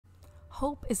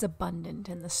Hope is abundant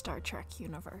in the Star Trek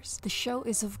universe. The show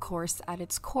is, of course, at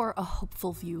its core, a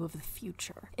hopeful view of the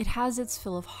future. It has its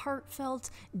fill of heartfelt,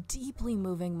 deeply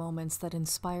moving moments that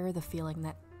inspire the feeling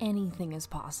that anything is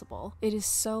possible. It is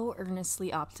so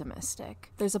earnestly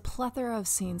optimistic. There's a plethora of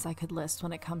scenes I could list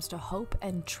when it comes to hope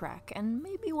and Trek, and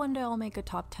maybe one day I'll make a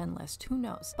top 10 list, who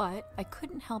knows? But I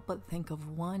couldn't help but think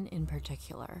of one in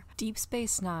particular. Deep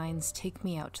Space Nine's Take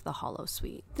Me Out to the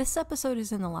Holosuite. This episode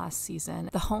is in the last season,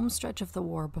 the home stretch of the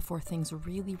war before things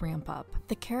really ramp up.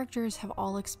 The characters have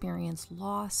all experienced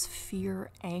loss, fear,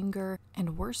 anger,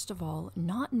 and worst of all,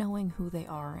 not knowing who they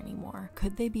are anymore.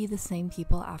 Could they be the same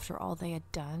people after all they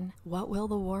had done? What will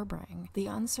the war bring? The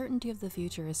uncertainty of the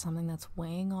future is something that's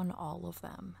weighing on all of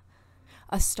them.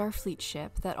 A Starfleet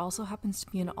ship that also happens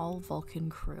to be an all-Vulcan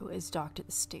crew is docked at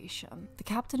the station. The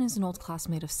captain is an old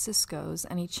classmate of Sisko's,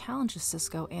 and he challenges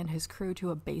Sisko and his crew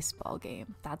to a baseball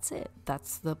game. That's it.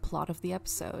 That's the plot of the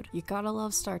episode. You gotta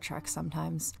love Star Trek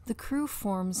sometimes. The crew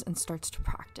forms and starts to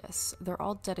practice. They're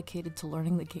all dedicated to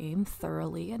learning the game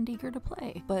thoroughly and eager to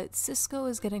play. But Sisko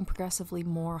is getting progressively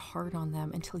more hard on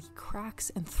them until he cracks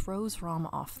and throws Rom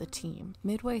off the team.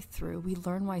 Midway through, we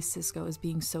learn why Sisko is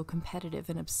being so competitive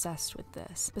and obsessed with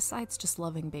this, besides just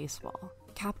loving baseball.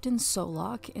 Captain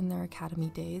Solok, in their academy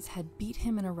days, had beat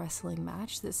him in a wrestling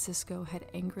match that Sisko had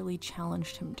angrily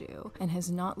challenged him to, and has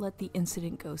not let the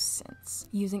incident go since,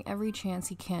 using every chance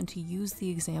he can to use the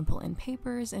example in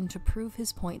papers and to prove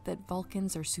his point that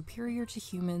Vulcans are superior to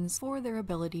humans for their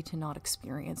ability to not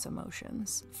experience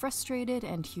emotions. Frustrated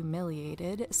and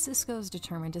humiliated, Sisko's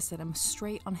determined to set him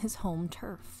straight on his home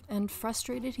turf, and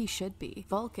frustrated he should be.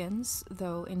 Vulcans,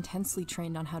 though intensely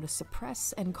trained on how to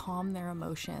suppress and calm their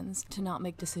emotions, to not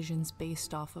make decisions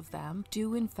based off of them,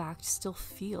 do in fact still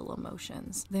feel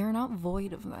emotions. They're not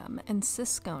void of them, and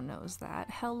Sisko knows that.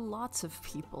 Hell, lots of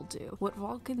people do. What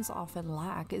Vulcans often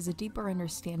lack is a deeper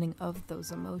understanding of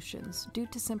those emotions, due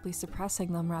to simply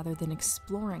suppressing them rather than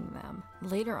exploring them.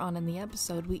 Later on in the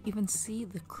episode, we even see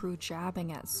the crew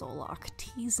jabbing at Solok,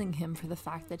 teasing him for the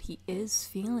fact that he is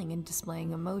feeling and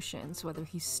displaying emotions, whether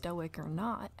he's stoic or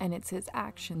not, and it's his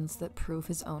actions that prove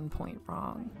his own point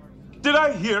wrong. Did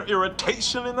I hear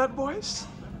irritation in that voice?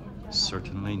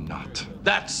 Certainly not.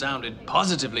 That sounded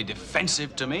positively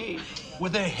defensive to me.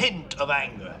 With a hint of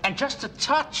anger. And just a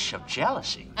touch of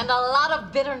jealousy. And a lot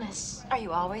of bitterness. Are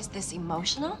you always this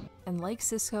emotional? And like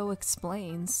Sisko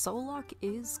explains, Solok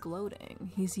is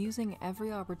gloating. He's using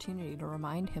every opportunity to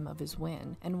remind him of his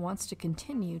win, and wants to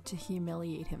continue to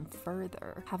humiliate him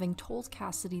further. Having told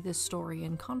Cassidy this story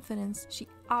in confidence, she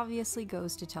obviously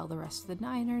goes to tell the rest of the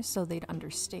Niners so they'd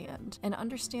understand. And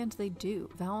understand they do,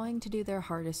 vowing to do their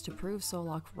hardest to prove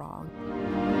Solok wrong.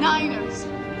 Niners!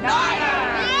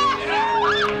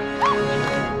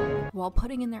 While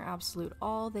putting in their absolute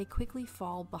all, they quickly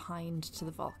fall behind to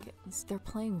the Vulcans. They're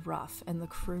playing rough, and the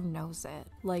crew knows it.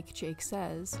 Like Jake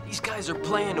says, "These guys are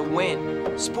playing to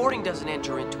win. Sporting doesn't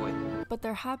enter into it." But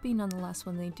they're happy nonetheless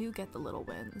when they do get the little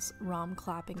wins, Rom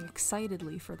clapping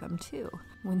excitedly for them too.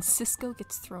 When Sisko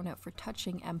gets thrown out for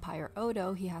touching Empire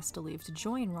Odo, he has to leave to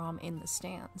join Rom in the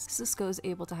stands. Sisko's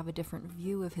able to have a different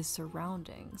view of his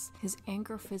surroundings. His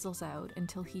anger fizzles out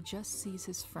until he just sees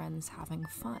his friends having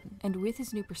fun. And with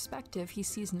his new perspective, he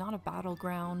sees not a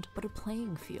battleground, but a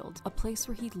playing field, a place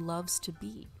where he loves to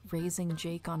be. Raising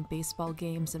Jake on baseball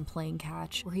games and playing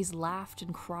catch, where he's laughed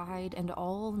and cried, and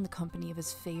all in the company of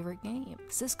his favorite game.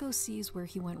 Sisko sees where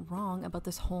he went wrong about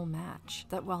this whole match,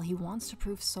 that while he wants to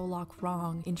prove Solok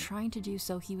wrong, in trying to do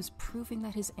so he was proving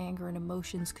that his anger and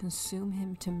emotions consume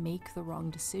him to make the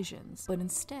wrong decisions, but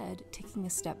instead taking a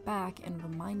step back and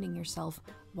reminding yourself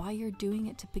why you're doing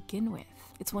it to begin with.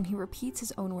 It's when he repeats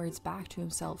his own words back to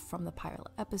himself from the pilot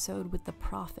episode with the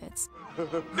prophets.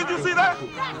 Did you see that?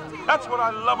 That's what I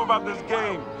love about this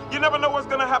game. You never know what's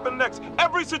gonna happen next.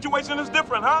 Every situation is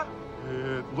different, huh?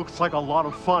 It looks like a lot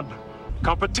of fun.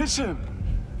 Competition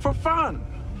for fun.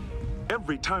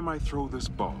 Every time I throw this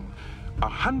ball,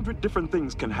 100 different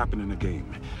things can happen in a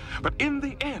game. But in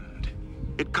the end,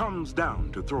 it comes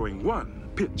down to throwing one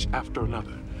pitch after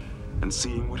another and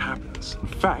seeing what happens. In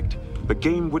fact, the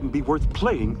game wouldn't be worth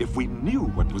playing if we knew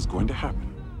what was going to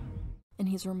happen. And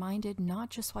he's reminded not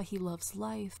just why he loves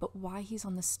life, but why he's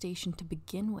on the station to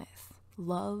begin with.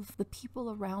 Love, the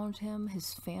people around him,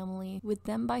 his family. With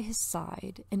them by his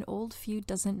side, an old feud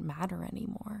doesn't matter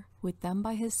anymore. With them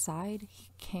by his side, he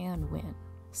can win.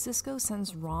 Sisko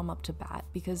sends Rom up to bat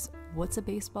because what's a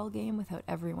baseball game without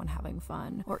everyone having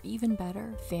fun? Or even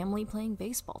better, family playing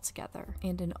baseball together.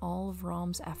 And in all of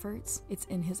Rom's efforts, it's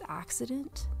in his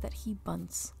accident that he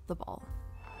bunts the ball.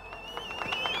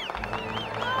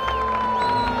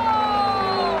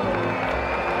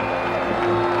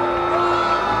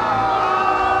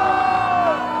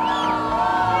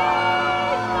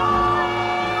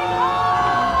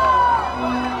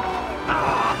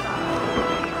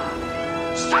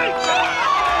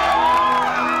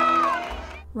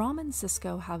 Rom and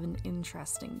Cisco have an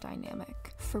interesting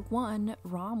dynamic. For one,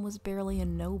 Rom was barely a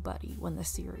nobody when the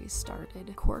series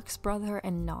started, Quark's brother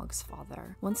and Nog's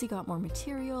father. Once he got more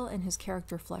material and his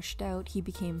character fleshed out, he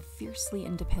became fiercely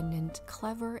independent,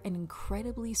 clever, and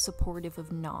incredibly supportive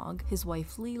of Nog, his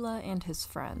wife Leela, and his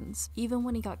friends. Even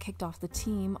when he got kicked off the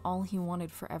team, all he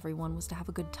wanted for everyone was to have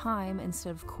a good time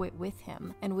instead of quit with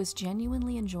him, and was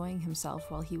genuinely enjoying himself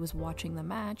while he was watching the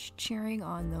match, cheering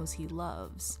on those he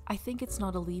loves. I think it's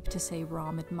not a leap to say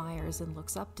Rom admires and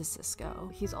looks up to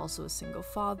Cisco. He's also a single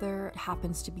father,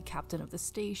 happens to be captain of the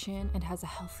station, and has a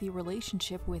healthy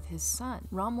relationship with his son.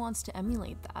 Rom wants to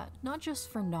emulate that, not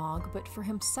just for Nog, but for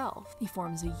himself. He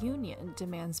forms a union,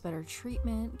 demands better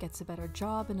treatment, gets a better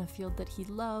job in a field that he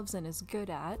loves and is good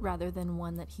at, rather than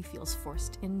one that he feels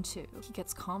forced into. He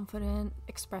gets confident,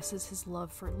 expresses his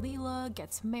love for Leela,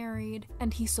 gets married,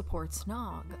 and he supports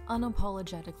Nog,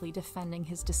 unapologetically defending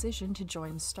his decision to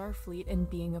join Starfleet and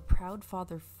being a proud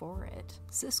father for it.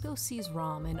 Cisco sees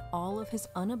Rom in all of his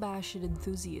unabashed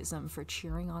enthusiasm for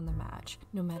cheering on the match,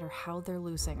 no matter how they're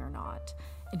losing or not.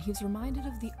 And he's reminded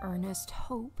of the earnest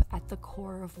hope at the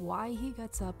core of why he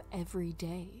gets up every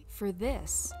day. For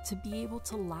this, to be able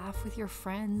to laugh with your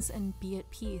friends and be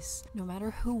at peace, no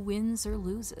matter who wins or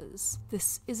loses.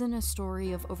 This isn't a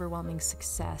story of overwhelming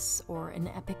success or an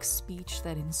epic speech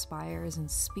that inspires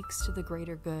and speaks to the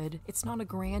greater good. It's not a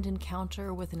grand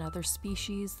encounter with another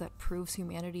species that proves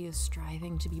humanity is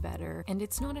striving to be better. And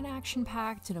it's not an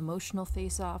action-packed and emotional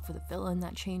face-off with a villain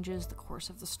that changes the course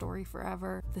of the story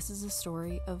forever. This is a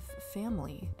story of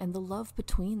family and the love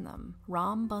between them.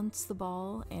 Rom bunts the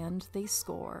ball and they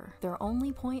score. Their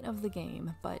only point of the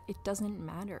game, but it doesn't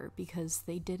matter because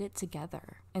they did it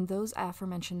together. And those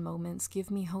aforementioned moments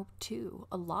give me hope too,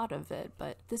 a lot of it,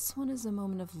 but this one is a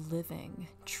moment of living,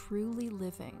 truly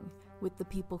living, with the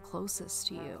people closest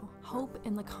to you. Hope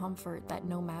in the comfort that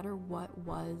no matter what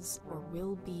was or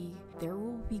will be, there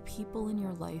will be people in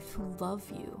your life who love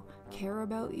you, care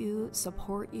about you,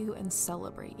 support you, and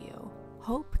celebrate you.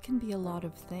 Hope can be a lot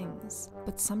of things,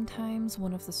 but sometimes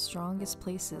one of the strongest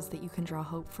places that you can draw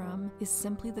hope from is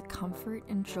simply the comfort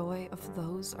and joy of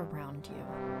those around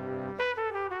you.